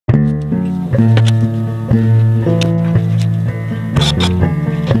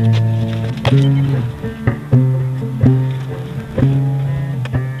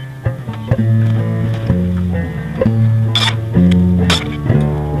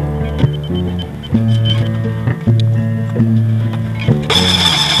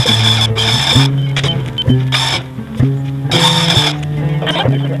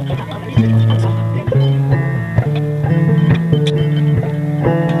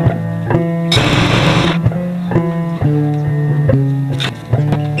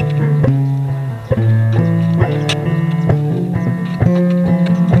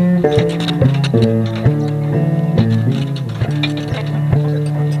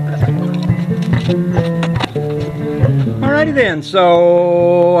Alrighty then,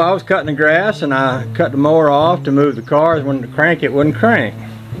 so I was cutting the grass and I cut the mower off to move the cars. When to crank, it wouldn't crank.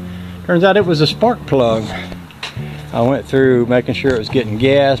 Turns out it was a spark plug. I went through making sure it was getting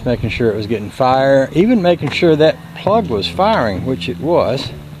gas, making sure it was getting fire, even making sure that plug was firing, which it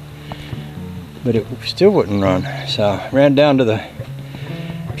was, but it still wouldn't run. So I ran down to the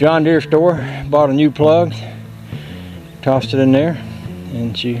John Deere store, bought a new plug, tossed it in there,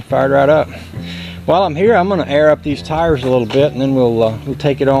 and she fired right up. While I'm here, I'm going to air up these tires a little bit, and then we'll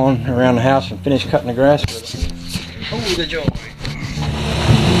take it on around the house and finish cutting the grass with it. Oh, the joy.